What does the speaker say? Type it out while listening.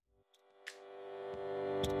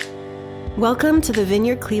Welcome to the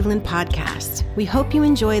Vineyard Cleveland podcast. We hope you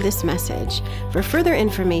enjoy this message. For further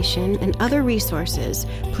information and other resources,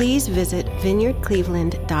 please visit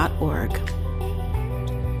vineyardcleveland.org.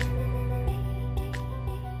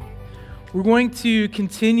 We're going to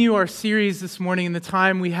continue our series this morning in the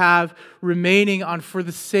time we have remaining on For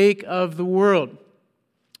the Sake of the World.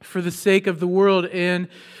 For the Sake of the World. And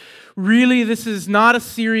really, this is not a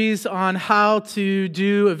series on how to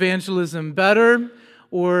do evangelism better,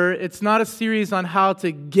 or it's not a series on how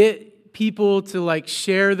to get people to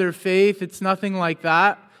share their faith. It's nothing like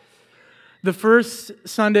that. The first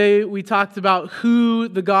Sunday, we talked about who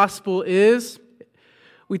the gospel is.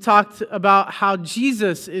 We talked about how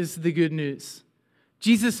Jesus is the good news.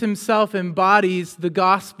 Jesus himself embodies the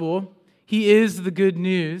gospel. He is the good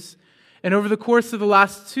news. And over the course of the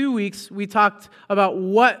last 2 weeks, we talked about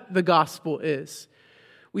what the gospel is.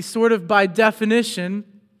 We sort of, by definition,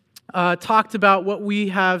 talked about what we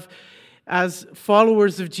have, as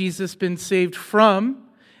followers of Jesus, been saved from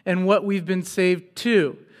and what we've been saved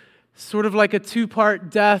to. Sort of like a two-part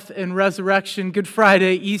death and resurrection, Good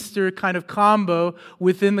Friday, Easter kind of combo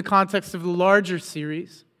within the context of the larger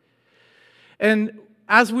series. And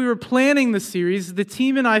as we were planning the series, the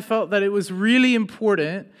team and I felt that it was really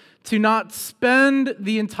important to not spend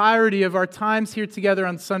the entirety of our times here together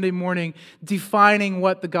on Sunday morning defining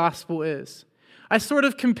what the gospel is. I sort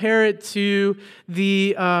of compare it to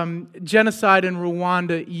the genocide in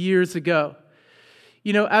Rwanda years ago.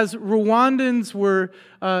 You know, as Rwandans were,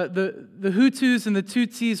 the Hutus and the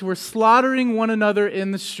Tutsis were slaughtering one another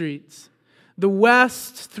in the streets, the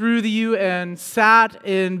West, through the UN, sat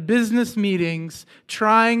in business meetings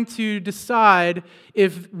trying to decide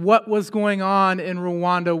if what was going on in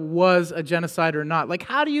Rwanda was a genocide or not.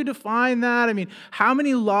 How do you define that? I mean, how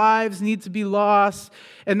many lives need to be lost?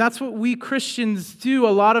 And that's what we Christians do a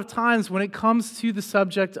lot of times when it comes to the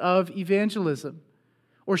subject of evangelism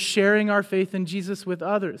or sharing our faith in Jesus with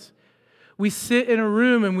others. We sit in a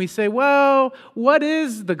room and we say, well, what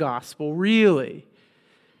is the gospel really?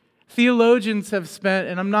 Theologians have spent,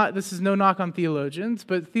 and this is no knock on theologians,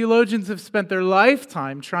 but theologians have spent their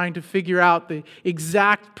lifetime trying to figure out the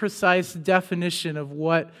exact, precise definition of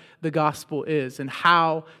what the gospel is and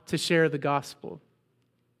how to share the gospel.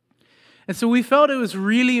 And so we felt it was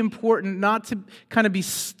really important not to kind of be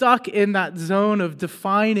stuck in that zone of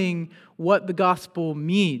defining what the gospel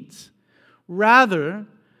means. Rather,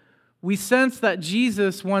 we sense that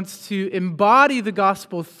Jesus wants to embody the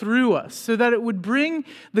gospel through us so that it would bring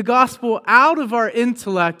the gospel out of our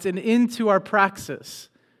intellect and into our praxis.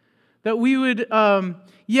 That we would,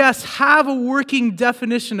 have a working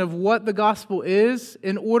definition of what the gospel is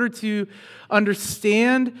in order to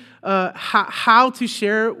understand how to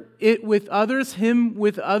share it with others, him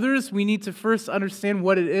with others. We need to first understand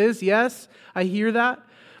what it is. Yes, I hear that.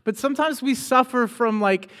 But sometimes we suffer from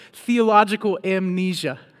theological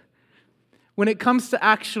amnesia. When it comes to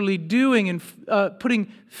actually doing and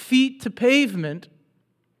putting feet to pavement,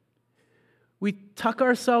 we tuck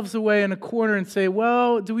ourselves away in a corner and say,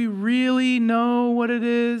 well, do we really know what it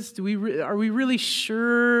is? Are we really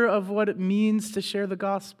sure of what it means to share the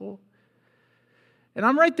gospel? And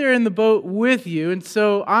I'm right there in the boat with you, and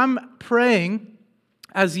so I'm praying,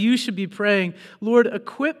 as you should be praying, Lord,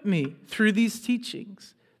 equip me through these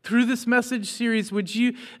teachings. Through this message series, would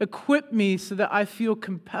you equip me so that I feel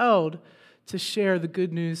compelled to share the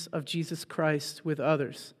good news of Jesus Christ with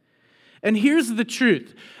others? And here's the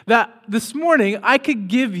truth, that this morning I could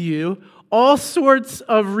give you all sorts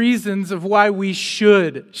of reasons of why we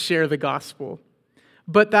should share the gospel,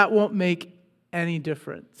 but that won't make any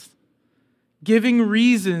difference. Giving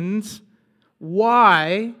reasons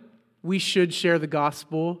why we should share the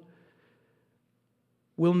gospel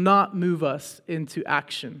will not move us into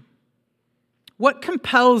action. What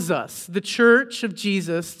compels us, the church of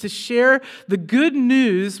Jesus, to share the good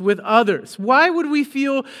news with others? Why would we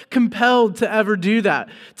feel compelled to ever do that,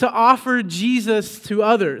 to offer Jesus to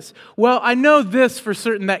others? Well, I know this for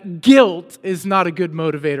certain, that guilt is not a good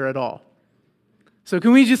motivator at all. So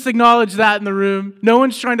can we just acknowledge that in the room? No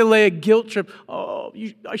one's trying to lay a guilt trip. Oh,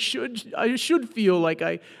 I should feel like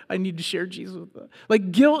I need to share Jesus with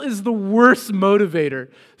them. Guilt is the worst motivator.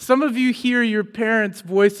 Some of you hear your parents'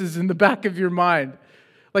 voices in the back of your mind,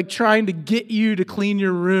 trying to get you to clean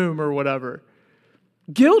your room or whatever.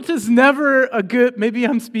 Guilt is never a good, maybe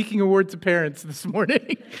I'm speaking a word to parents this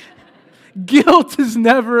morning. Guilt is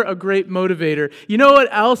never a great motivator. You know what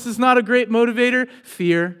else is not a great motivator?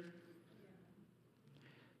 Fear.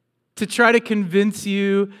 to try to convince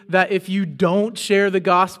you that if you don't share the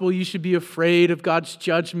gospel, you should be afraid of God's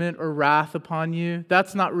judgment or wrath upon you.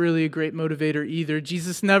 That's not really a great motivator either.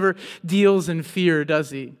 Jesus never deals in fear, does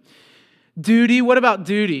he? Duty, what about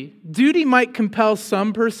duty? Duty might compel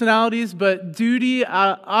some personalities, but duty,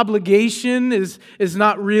 obligation is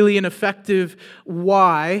not really an effective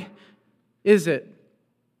why, is it?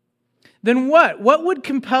 Then what? What would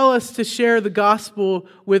compel us to share the gospel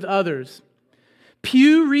with others?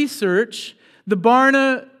 Pew Research, the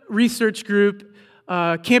Barna Research Group,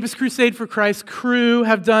 Campus Crusade for Christ, Cru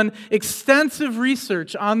have done extensive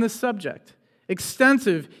research on this subject.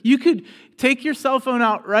 Extensive. You could take your cell phone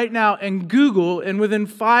out right now and Google, and within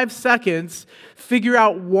 5 seconds, figure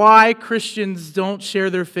out why Christians don't share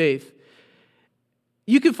their faith.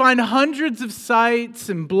 You could find hundreds of sites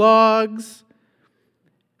and blogs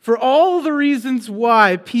for all the reasons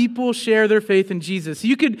why people share their faith in Jesus.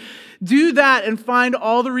 You could do that and find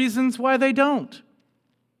all the reasons why they don't.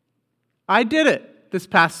 I did it this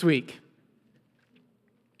past week.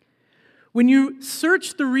 When you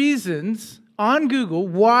search the reasons on Google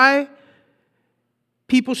why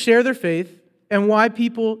people share their faith and why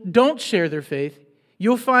people don't share their faith,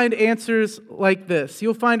 you'll find answers like this.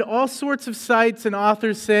 You'll find all sorts of sites and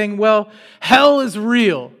authors saying, well, hell is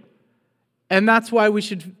real, and that's why we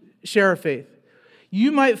should share our faith.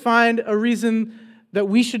 You might find a reason that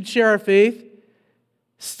we should share our faith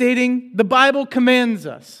stating the Bible commands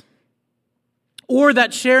us, or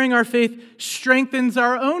that sharing our faith strengthens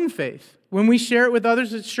our own faith. When we share it with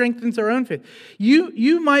others, it strengthens our own faith.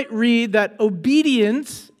 You might read that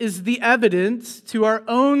obedience is the evidence to our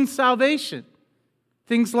own salvation.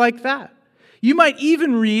 Things like that. You might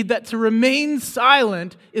even read that to remain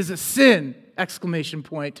silent is a sin! Exclamation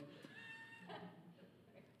point.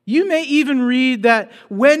 You may even read that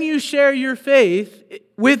when you share your faith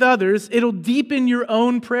with others, it'll deepen your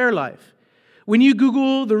own prayer life. When you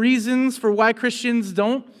Google the reasons for why Christians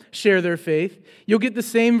don't share their faith, you'll get the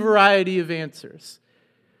same variety of answers.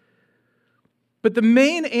 But the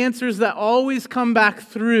main answers that always come back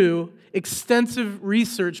through extensive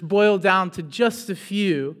research boil down to just a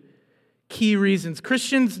few key reasons.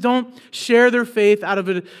 Christians don't share their faith out of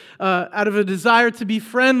a desire to be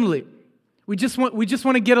friendly. We just want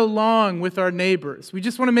to get along with our neighbors. We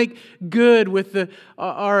just want to make good with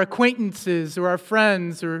our acquaintances or our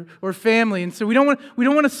friends or family. And so we don't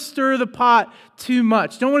want to stir the pot too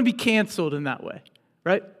much. Don't want to be canceled in that way,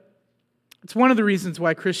 right? It's one of the reasons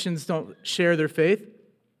why Christians don't share their faith.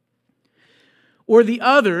 Or the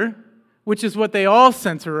other, which is what they all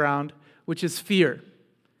center around, which is fear.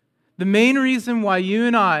 The main reason why you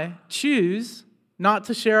and I choose not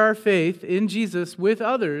to share our faith in Jesus with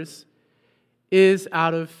others is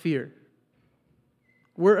out of fear.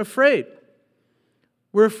 We're afraid.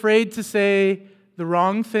 We're afraid to say the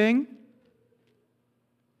wrong thing.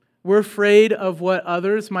 We're afraid of what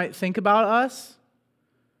others might think about us.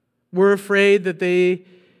 We're afraid that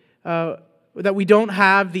that we don't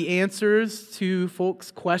have the answers to folks'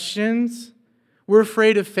 questions. We're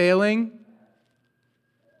afraid of failing.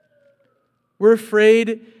 We're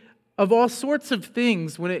afraid of all sorts of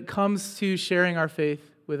things when it comes to sharing our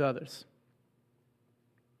faith with others.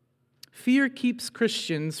 Fear keeps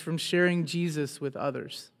Christians from sharing Jesus with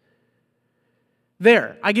others.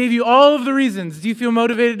 There, I gave you all of the reasons. Do you feel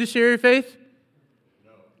motivated to share your faith?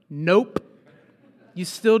 No. Nope. You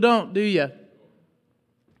still don't, do you?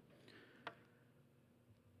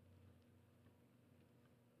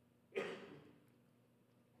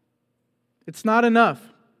 It's not enough.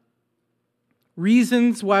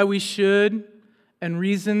 Reasons why we should and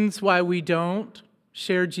reasons why we don't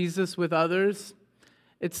share Jesus with others,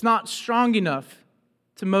 it's not strong enough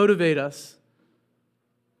to motivate us.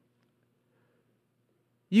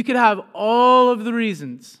 You could have all of the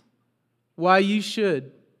reasons why you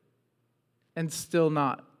should and still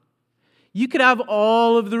not. You could have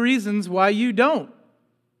all of the reasons why you don't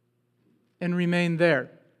and remain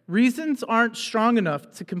there. Reasons aren't strong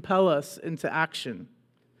enough to compel us into action.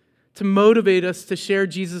 To motivate us to share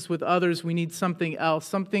Jesus with others, we need something else,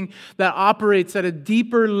 something that operates at a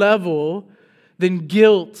deeper level than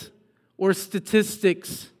guilt or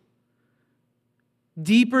statistics,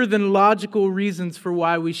 deeper than logical reasons for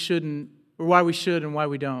why we shouldn't, or why we should and why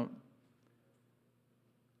we don't.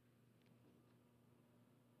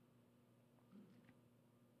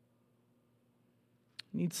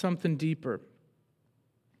 We need something deeper,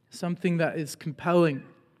 something that is compelling.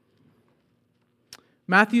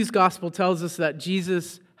 Matthew's gospel tells us that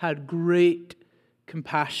Jesus had great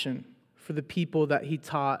compassion for the people that he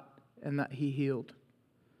taught and that he healed.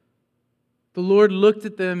 The Lord looked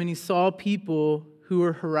at them and he saw people who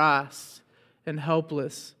were harassed and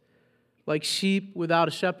helpless, like sheep without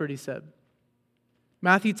a shepherd, he said.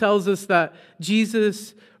 Matthew tells us that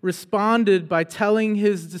Jesus responded by telling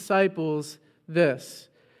his disciples this.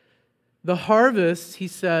 The harvest, he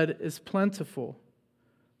said, is plentiful,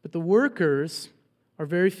 but the workers are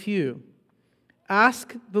very few.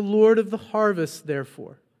 Ask the Lord of the harvest,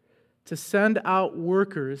 therefore, to send out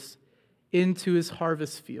workers into his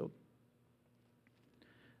harvest field.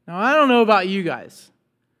 Now, I don't know about you guys,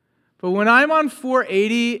 but when I'm on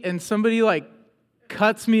 480 and somebody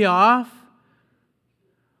cuts me off,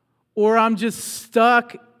 or I'm just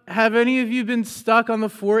stuck. Have any of you been stuck on the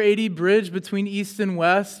 480 bridge between East and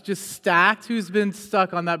West? Just stacked? Who's been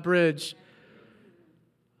stuck on that bridge?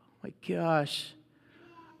 Oh my gosh.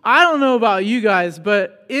 I don't know about you guys,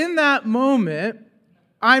 but in that moment,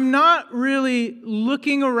 I'm not really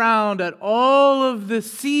looking around at all of the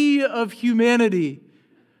sea of humanity,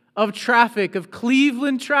 of traffic, of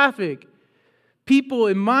Cleveland traffic, people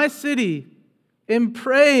in my city, and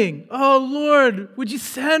praying, oh Lord, would you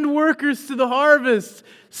send workers to the harvest?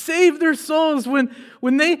 Save their souls when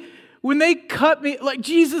they cut me. Like,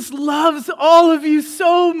 Jesus loves all of you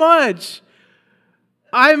so much.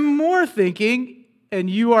 I'm more thinking, and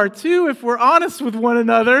you are too if we're honest with one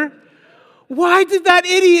another, why did that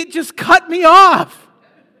idiot just cut me off?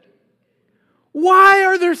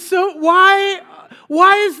 Why is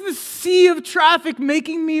the sea of traffic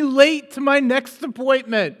making me late to my next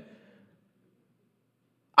appointment?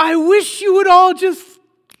 I wish you would all just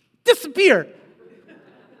disappear.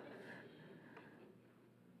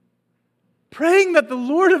 Praying that the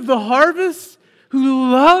Lord of the harvest,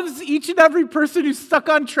 who loves each and every person who's stuck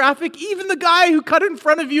on traffic, even the guy who cut in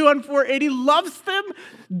front of you on 480, loves them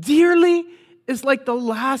dearly, is like the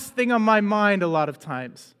last thing on my mind a lot of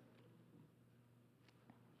times.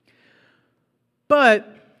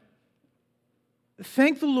 But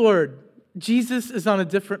thank the Lord, Jesus is on a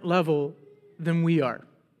different level than we are.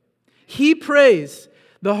 He prays,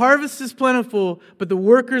 the harvest is plentiful, but the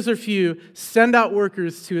workers are few. Send out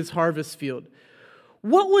workers to his harvest field.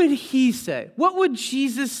 What would he say? What would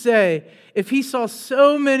Jesus say if he saw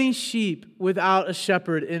so many sheep without a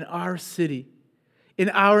shepherd in our city, in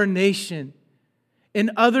our nation,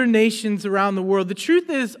 in other nations around the world? The truth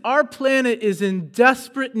is, our planet is in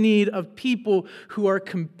desperate need of people who are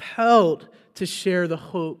compelled to share the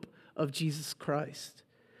hope of Jesus Christ.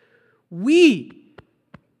 We,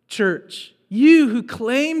 church, you who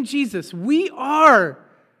claim Jesus, we are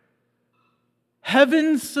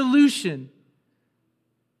heaven's solution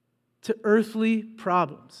to earthly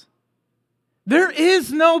problems. There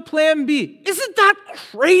is no plan B. Isn't that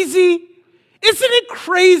crazy? Isn't it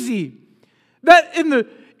crazy that in the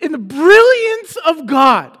brilliance of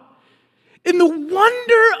God, in the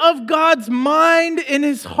wonder of God's mind in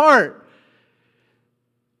his heart,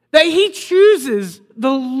 that he chooses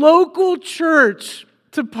the local church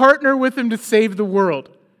to partner with him to save the world?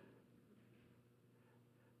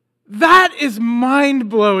 That is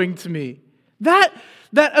mind-blowing to me. That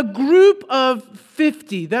a group of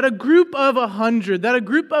 50, that a group of 100, that a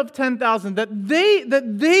group of 10,000, that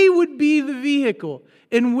they would be the vehicle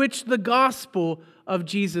in which the gospel of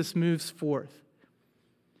Jesus moves forth.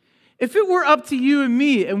 If it were up to you and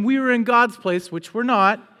me and we were in God's place, which we're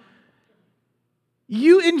not,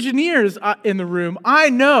 you engineers in the room, I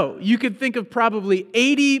know you could think of probably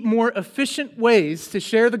 80 more efficient ways to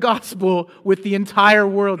share the gospel with the entire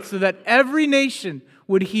world so that every nation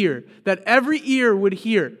would hear, that every ear would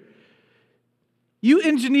hear. You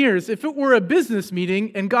engineers, if it were a business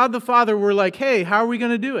meeting and God the Father were like, hey, how are we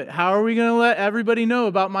going to do it? How are we going to let everybody know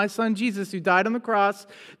about my son Jesus who died on the cross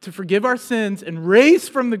to forgive our sins and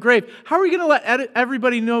raised from the grave? How are we going to let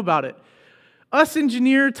everybody know about it? Us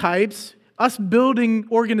engineer types, us building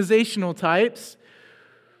organizational types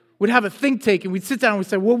would have a think tank and we'd sit down and we'd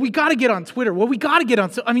say, well, we got to get on Twitter. Well, we got to get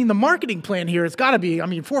on, the marketing plan here has got to be,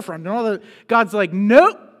 forefront and all that. God's like,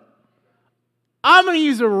 nope. I'm going to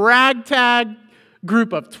use a ragtag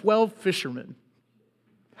group of 12 fishermen.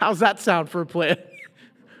 How's that sound for a plan?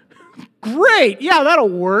 Great. Yeah, that'll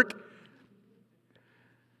work.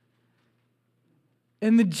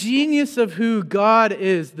 And the genius of who God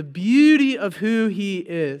is, the beauty of who he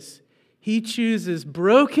is, he chooses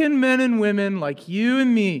broken men and women like you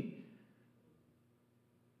and me,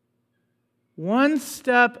 one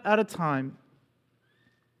step at a time.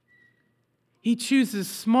 He chooses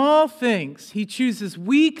small things. He chooses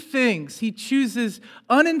weak things. He chooses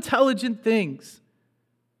unintelligent things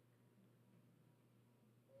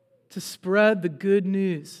to spread the good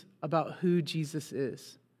news about who Jesus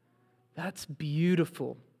is. That's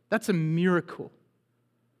beautiful. That's a miracle.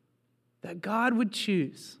 That God would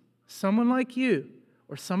choose someone like you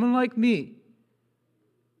or someone like me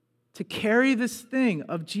to carry this thing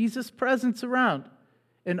of Jesus' presence around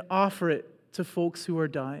and offer it to folks who are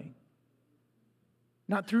dying.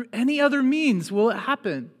 Not through any other means will it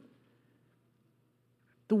happen.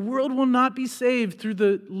 The world will not be saved through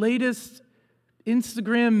the latest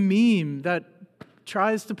Instagram meme that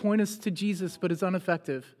tries to point us to Jesus but is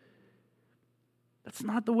ineffective. That's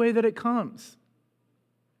not the way that it comes.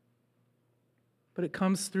 But it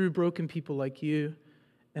comes through broken people like you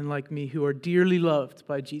and like me who are dearly loved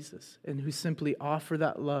by Jesus and who simply offer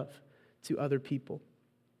that love to other people.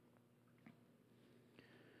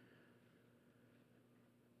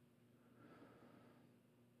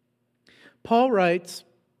 Paul writes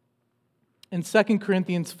in 2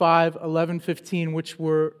 Corinthians 5, 11, 15, which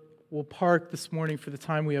we'll park this morning for the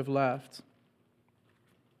time we have left.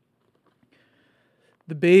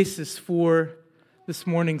 The basis for this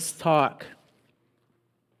morning's talk.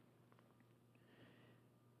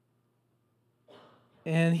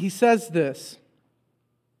 And he says this,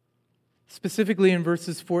 specifically in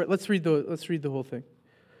verses 4. Let's read the whole thing.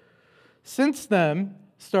 Since then,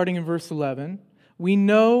 starting in verse 11, we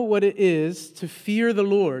know what it is to fear the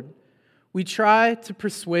Lord. We try to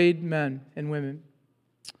persuade men and women.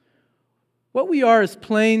 What we are is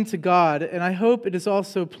plain to God, and I hope it is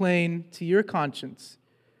also plain to your conscience.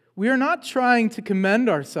 We are not trying to commend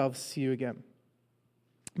ourselves to you again,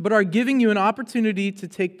 but are giving you an opportunity to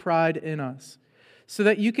take pride in us, so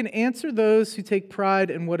that you can answer those who take pride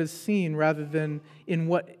in what is seen rather than in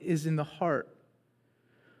what is in the heart.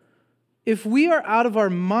 If we are out of our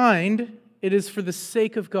mind, it is for the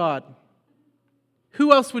sake of God.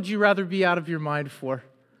 Who else would you rather be out of your mind for?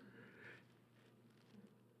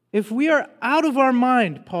 If we are out of our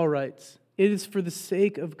mind, Paul writes, it is for the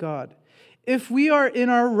sake of God. If we are in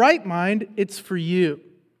our right mind, it's for you.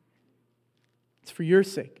 It's for your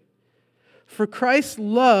sake. For Christ's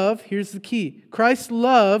love, here's the key, Christ's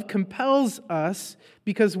love compels us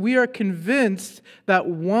because we are convinced that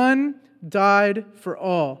one died for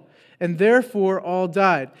all, and therefore all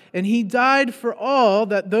died. And he died for all,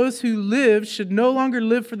 that those who live should no longer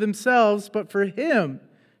live for themselves, but for him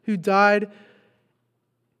who died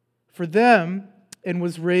for them and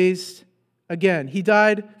was raised again. He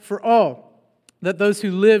died for all, that those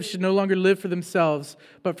who live should no longer live for themselves,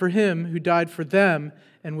 but for him who died for them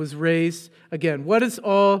and was raised again. What does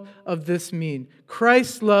all of this mean?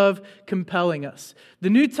 Christ's love compelling us.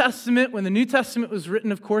 The New Testament, when the New Testament was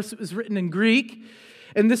written, of course, it was written in Greek.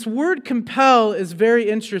 And this word compel is very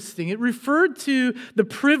interesting. It referred to the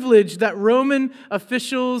privilege that Roman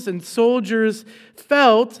officials and soldiers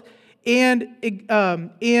felt and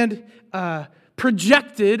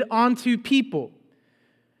projected onto people.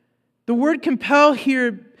 The word compel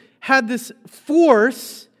here had this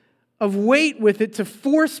force of weight with it to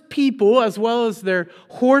force people, as well as their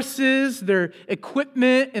horses, their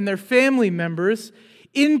equipment, and their family members,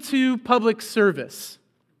 into public service.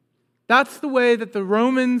 That's the way that the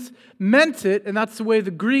Romans meant it, and that's the way the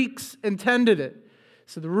Greeks intended it.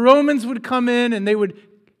 So the Romans would come in and they would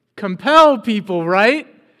compel people, right?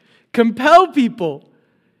 Compel people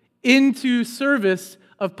into service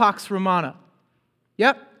of Pax Romana.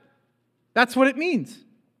 Yep, that's what it means.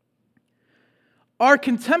 Our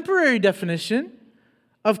contemporary definition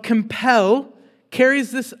of compel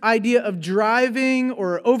carries this idea of driving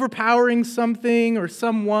or overpowering something or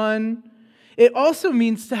someone. It also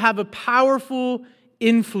means to have a powerful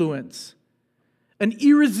influence, an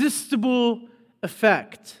irresistible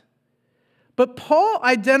effect. But Paul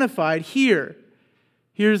identified here's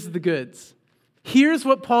the goods. Here's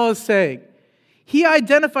what Paul is saying. He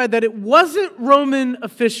identified that it wasn't Roman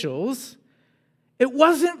officials, it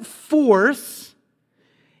wasn't force,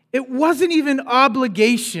 it wasn't even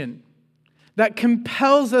obligation that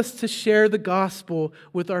compels us to share the gospel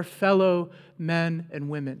with our fellow men and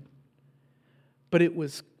women. But it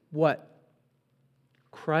was what?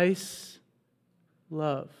 Christ's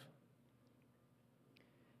love.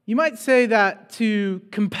 You might say that to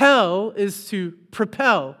compel is to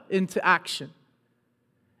propel into action.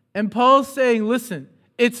 And Paul's saying, listen,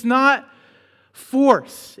 it's not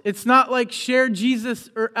force. It's not like share Jesus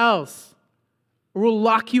or else, or we'll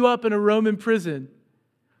lock you up in a Roman prison.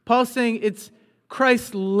 Paul's saying it's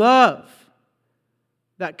Christ's love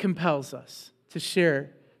that compels us to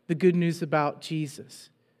share the good news about Jesus.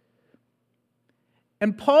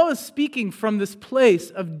 And Paul is speaking from this place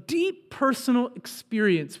of deep personal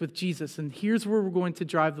experience with Jesus. And here's where we're going to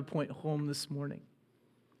drive the point home this morning.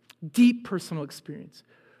 Deep personal experience.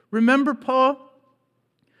 Remember Paul?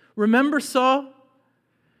 Remember Saul?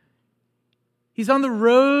 He's on the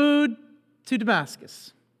road to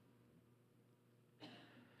Damascus.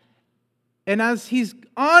 And as he's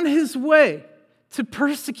on his way to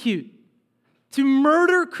persecute, to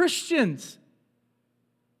murder Christians.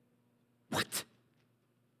 What?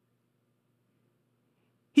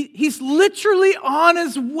 He's literally on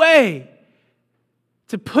his way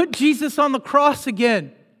to put Jesus on the cross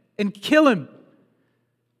again and kill him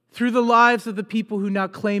through the lives of the people who now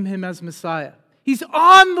claim him as Messiah. He's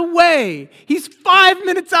on the way. He's 5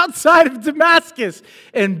 minutes outside of Damascus,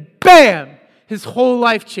 and bam, his whole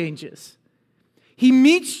life changes. He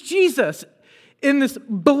meets Jesus in this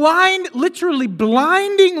literally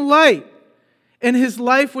blinding light, and his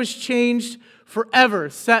life was changed forever,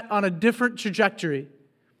 set on a different trajectory.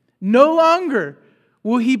 No longer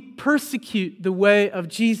will he persecute the way of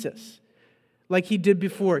Jesus like he did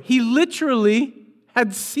before. He literally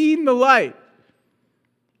had seen the light.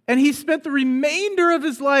 And he spent the remainder of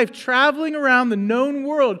his life traveling around the known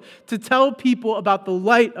world to tell people about the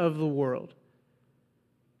light of the world.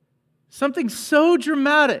 Something so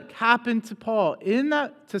dramatic happened to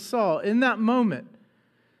Saul in that moment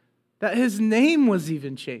that his name was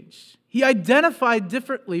even changed. He identified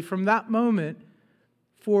differently from that moment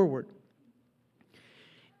forward.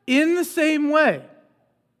 In the same way,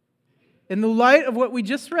 in the light of what we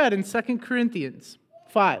just read in 2 Corinthians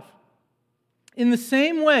 5, in the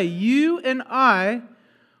same way, you and I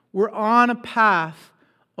were on a path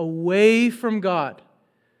away from God.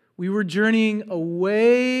 We were journeying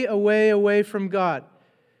away from God.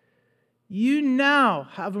 You now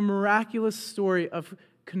have a miraculous story of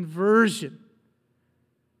conversion.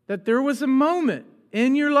 That there was a moment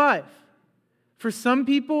in your life. For some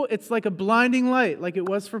people, it's like a blinding light, like it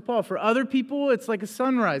was for Paul. For other people, it's like a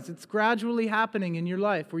sunrise. It's gradually happening in your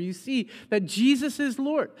life where you see that Jesus is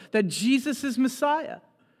Lord, that Jesus is Messiah,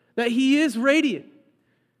 that he is radiant,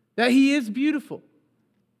 that he is beautiful.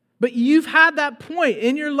 But you've had that point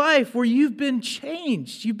in your life where you've been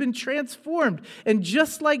changed, you've been transformed. And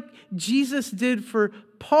just like Jesus did for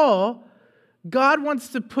Paul, God wants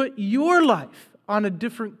to put your life on a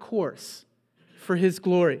different course for his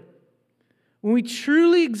glory. When we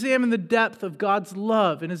truly examine the depth of God's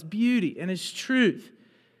love and his beauty and his truth,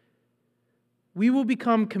 we will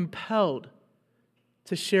become compelled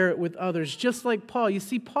to share it with others, just like Paul. You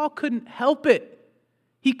see, Paul couldn't help it.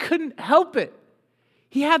 He couldn't help it.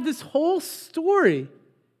 He had this whole story,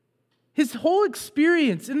 his whole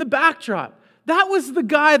experience in the backdrop. That was the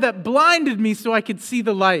guy that blinded me so I could see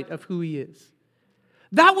the light of who he is.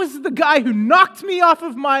 That was the guy who knocked me off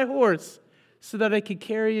of my horse so that I could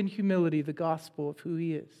carry in humility the gospel of who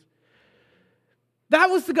he is.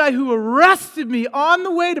 That was the guy who arrested me on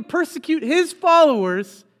the way to persecute his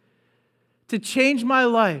followers, to change my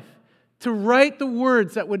life, to write the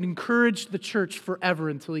words that would encourage the church forever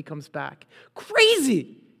until he comes back.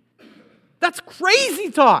 Crazy! That's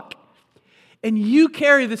crazy talk! And you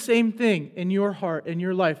carry the same thing in your heart, in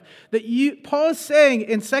your life. Paul is saying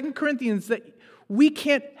in 2 Corinthians that we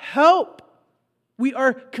can't help. We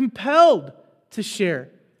are compelled to share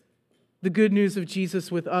the good news of Jesus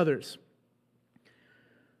with others.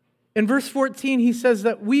 In verse 14, he says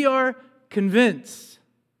that we are convinced.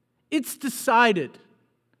 It's decided.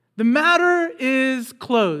 The matter is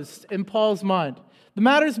closed in Paul's mind. The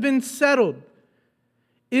matter's been settled.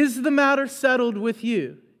 Is the matter settled with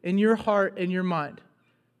you in your heart and your mind?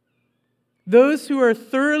 Those who are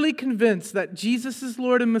thoroughly convinced that Jesus is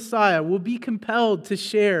Lord and Messiah will be compelled to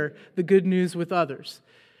share the good news with others.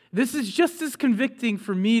 This is just as convicting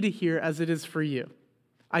for me to hear as it is for you.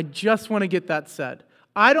 I just want to get that said.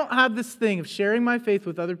 I don't have this thing of sharing my faith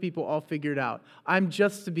with other people all figured out. I'm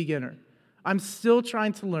just a beginner. I'm still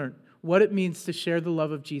trying to learn what it means to share the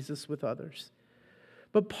love of Jesus with others.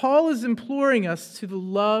 But Paul is imploring us to the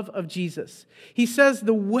love of Jesus. He says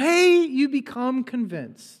the way you become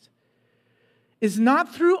convinced is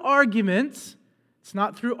not through arguments. It's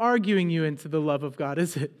not through arguing you into the love of God,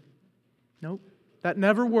 is it? Nope. That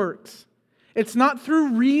never works. It's not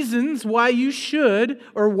through reasons why you should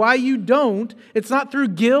or why you don't. It's not through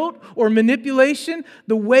guilt or manipulation.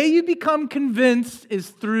 The way you become convinced is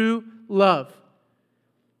through love.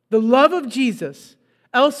 The love of Jesus.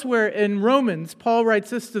 Elsewhere in Romans, Paul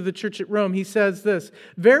writes this to the church at Rome. He says this,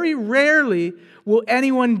 "Very rarely will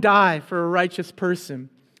anyone die for a righteous person.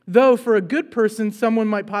 Though for a good person, someone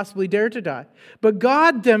might possibly dare to die. But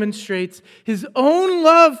God demonstrates his own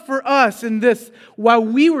love for us in this: while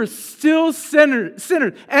we were still sinners,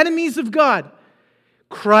 enemies of God,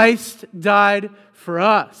 Christ died for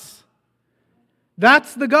us."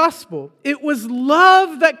 That's the gospel. It was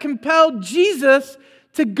love that compelled Jesus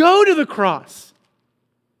to go to the cross.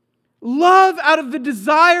 Love out of the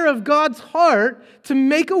desire of God's heart to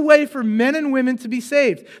make a way for men and women to be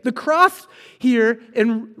saved. The cross here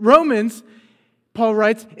in Romans Paul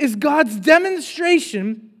writes, is God's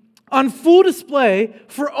demonstration on full display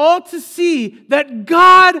for all to see that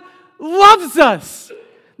God loves us.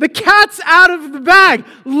 The cat's out of the bag.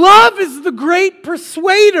 Love is the great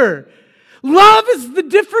persuader. Love is the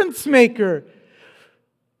difference maker.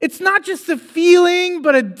 It's not just a feeling,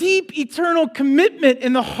 but a deep, eternal commitment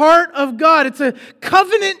in the heart of God. It's a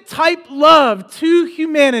covenant-type love to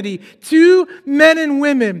humanity, to men and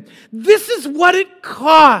women. This is what it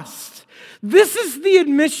costs. This is the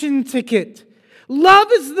admission ticket. Love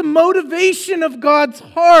is the motivation of God's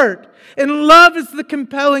heart. And love is the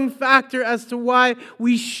compelling factor as to why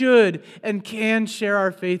we should and can share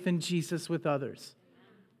our faith in Jesus with others.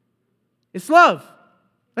 It's love.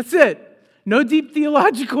 That's it. No deep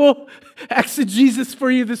theological exegesis for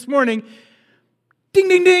you this morning. Ding,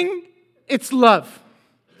 ding, ding. It's love.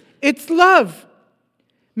 It's love.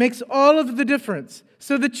 Makes all of the difference.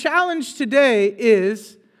 So the challenge today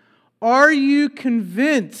is, are you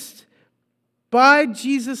convinced by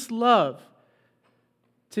Jesus' love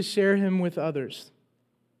to share Him with others?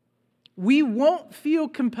 We won't feel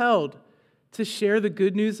compelled to share the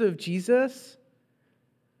good news of Jesus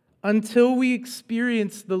until we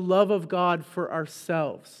experience the love of God for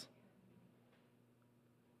ourselves.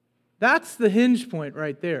 That's the hinge point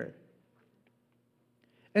right there.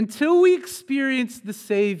 Until we experience the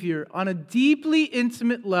Savior on a deeply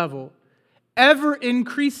intimate level, ever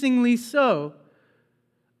increasingly so,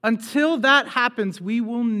 until that happens, we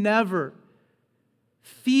will never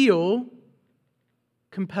feel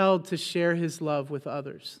compelled to share His love with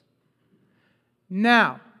others.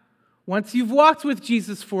 Now, once you've walked with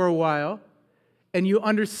Jesus for a while and you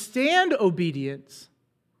understand obedience,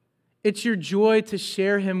 it's your joy to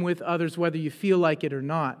share Him with others, whether you feel like it or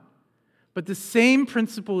not. But the same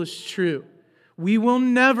principle is true. We will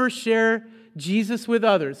never share Jesus with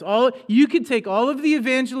others. You could take all of the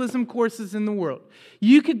evangelism courses in the world.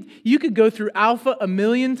 You could go through Alpha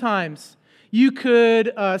 1,000,000 times. You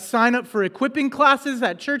could sign up for equipping classes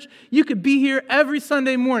at church. You could be here every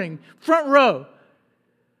Sunday morning, front row.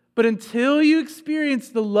 But until you experience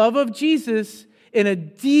the love of Jesus in a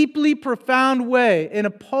deeply profound way, in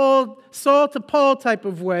a Saul to Paul type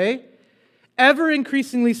of way, ever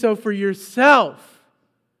increasingly so for yourself,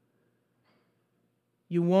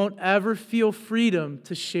 you won't ever feel freedom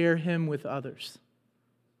to share Him with others.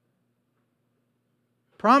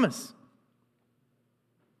 Promise.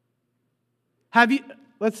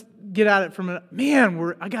 Let's get at it from a,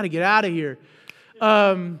 man, I got to get out of here.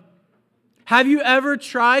 Have you ever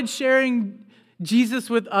tried sharing Jesus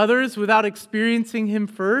with others without experiencing Him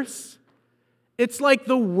first? It's like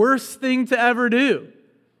the worst thing to ever do.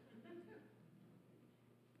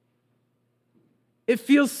 It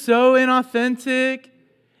feels so inauthentic.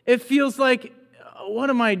 It feels like,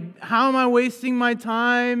 how am I wasting my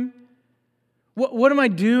time? What am I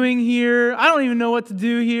doing here? I don't even know what to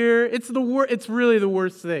do here. It's really the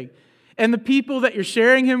worst thing. And the people that you're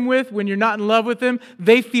sharing Him with, when you're not in love with Him,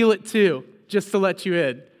 they feel it too, just to let you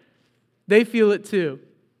in. They feel it too.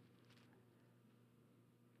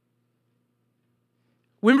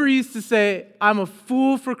 Wimber used to say, I'm a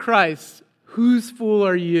fool for Christ. Whose fool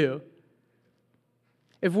are you?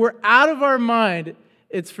 If we're out of our mind,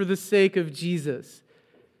 it's for the sake of Jesus.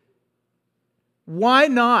 Why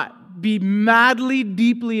not be madly,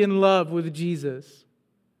 deeply in love with Jesus?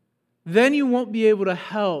 Then you won't be able to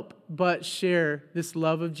help but share this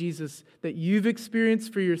love of Jesus that you've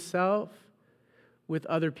experienced for yourself with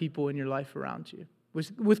other people in your life around you,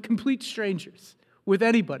 with complete strangers, with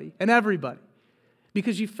anybody and everybody,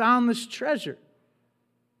 because you found this treasure,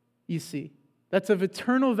 you see, that's of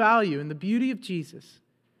eternal value in the beauty of Jesus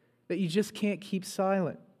that you just can't keep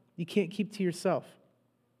silent. You can't keep to yourself.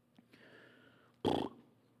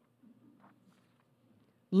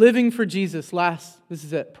 Living for Jesus. This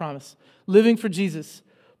is it, promise. Living for Jesus.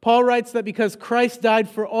 Paul writes that because Christ died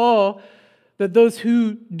for all, that those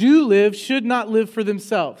who do live should not live for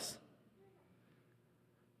themselves.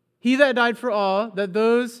 He that died for all, that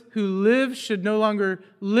those who live should no longer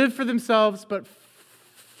live for themselves, but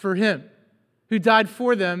for Him, who died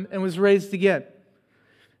for them and was raised again.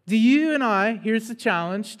 Do you and I, here's the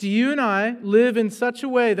challenge, do you and I live in such a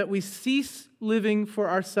way that we cease living for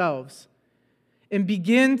ourselves and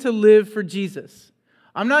begin to live for Jesus?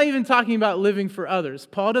 I'm not even talking about living for others.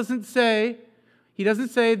 Paul doesn't say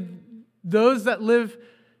those that live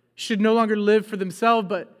should no longer live for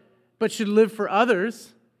themselves, but should live for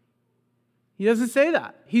others. He doesn't say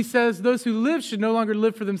that. He says those who live should no longer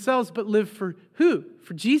live for themselves, but live for who?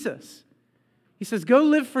 For Jesus. He says, go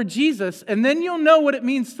live for Jesus, and then you'll know what it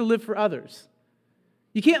means to live for others.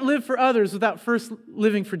 You can't live for others without first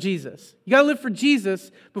living for Jesus. You got to live for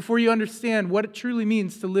Jesus before you understand what it truly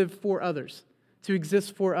means to live for others, to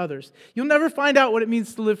exist for others. You'll never find out what it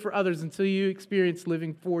means to live for others until you experience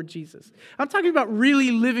living for Jesus. I'm talking about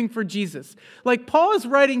really living for Jesus. Like Paul is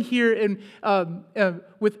writing here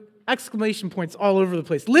with exclamation points all over the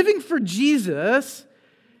place. Living for Jesus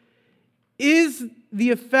is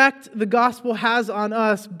the effect the gospel has on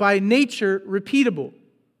us by nature repeatable.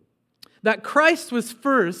 That Christ was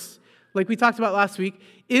first, like we talked about last week,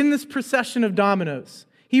 in this procession of dominoes.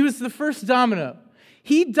 He was the first domino.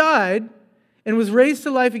 He died and was raised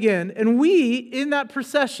to life again, and we, in that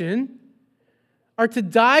procession, are to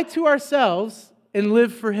die to ourselves and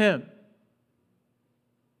live for Him.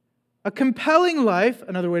 A compelling life,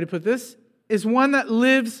 another way to put this, is one that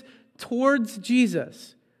lives towards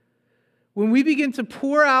Jesus. When we begin to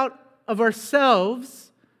pour out of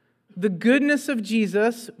ourselves the goodness of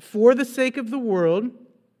Jesus for the sake of the world,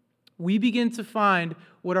 we begin to find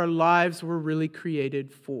what our lives were really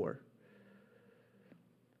created for.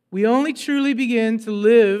 We only truly begin to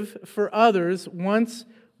live for others once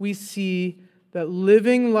we see that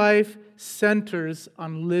living life centers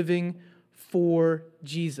on living for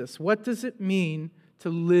Jesus. What does it mean to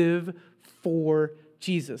live for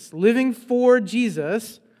Jesus? Living for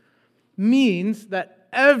Jesus means that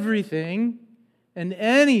everything and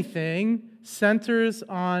anything centers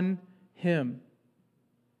on Him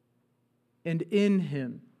and in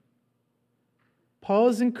Him. Paul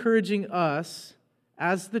is encouraging us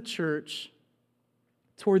as the church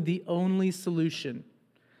toward the only solution,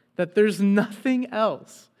 that there's nothing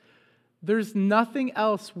else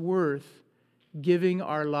worth giving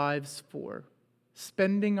our lives for,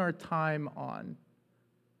 spending our time on,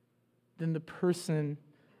 than the person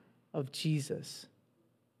of Jesus.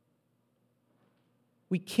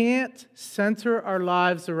 We can't center our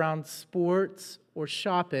lives around sports or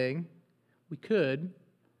shopping. We could,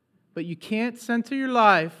 but you can't center your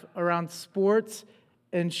life around sports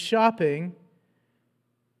and shopping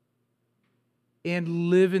and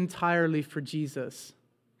live entirely for Jesus.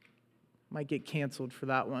 Might get canceled for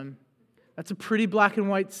that one. That's a pretty black and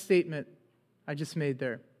white statement I just made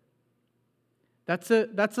there. That's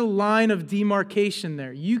a line of demarcation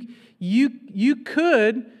there. You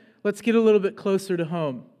could, let's get a little bit closer to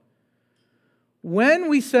home. When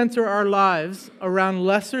we center our lives around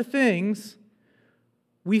lesser things,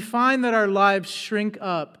 we find that our lives shrink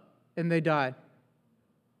up and they die.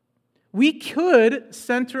 We could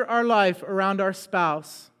center our life around our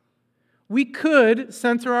spouse. We could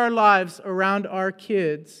center our lives around our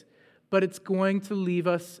kids, but it's going to leave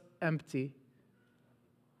us empty.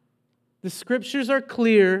 The scriptures are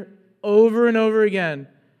clear over and over again.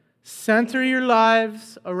 Center your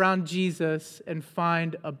lives around Jesus and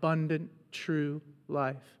find abundant, true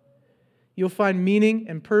life. You'll find meaning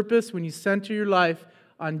and purpose when you center your life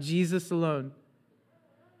on Jesus alone.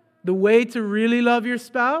 The way to really love your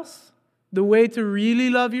spouse, the way to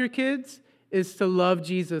really love your kids, is to love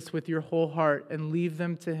Jesus with your whole heart and leave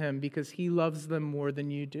them to Him because He loves them more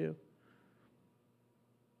than you do.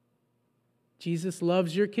 Jesus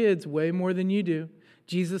loves your kids way more than you do.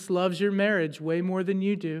 Jesus loves your marriage way more than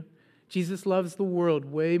you do. Jesus loves the world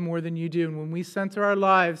way more than you do. And when we center our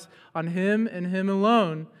lives on Him and Him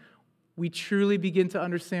alone, we truly begin to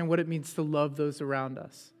understand what it means to love those around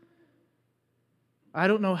us. I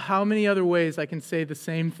don't know how many other ways I can say the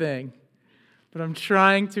same thing, but I'm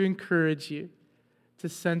trying to encourage you to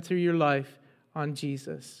center your life on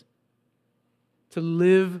Jesus, to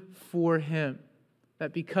live for Him.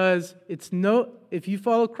 That because if you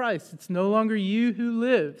follow Christ, it's no longer you who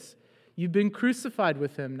lives. You've been crucified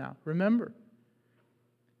with Him now. Remember,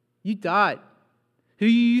 you died. Who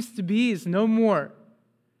you used to be is no more.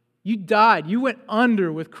 You died. You went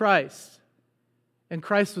under with Christ. And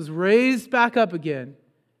Christ was raised back up again.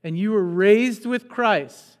 And you were raised with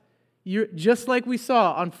Christ. You're just like we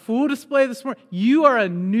saw on full display this morning. You are a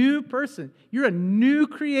new person. You're a new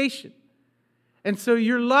creation. And so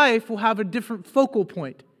your life will have a different focal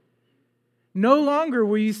point. No longer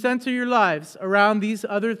will you center your lives around these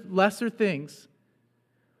other lesser things.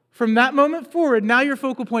 From that moment forward, now your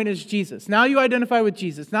focal point is Jesus. Now you identify with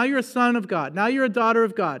Jesus. Now you're a son of God. Now you're a daughter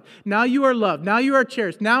of God. Now you are loved. Now you are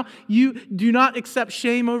cherished. Now you do not accept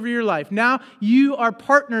shame over your life. Now you are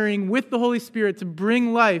partnering with the Holy Spirit to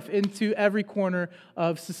bring life into every corner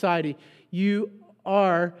of society. You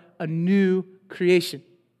are a new creation.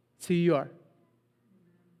 That's who you are.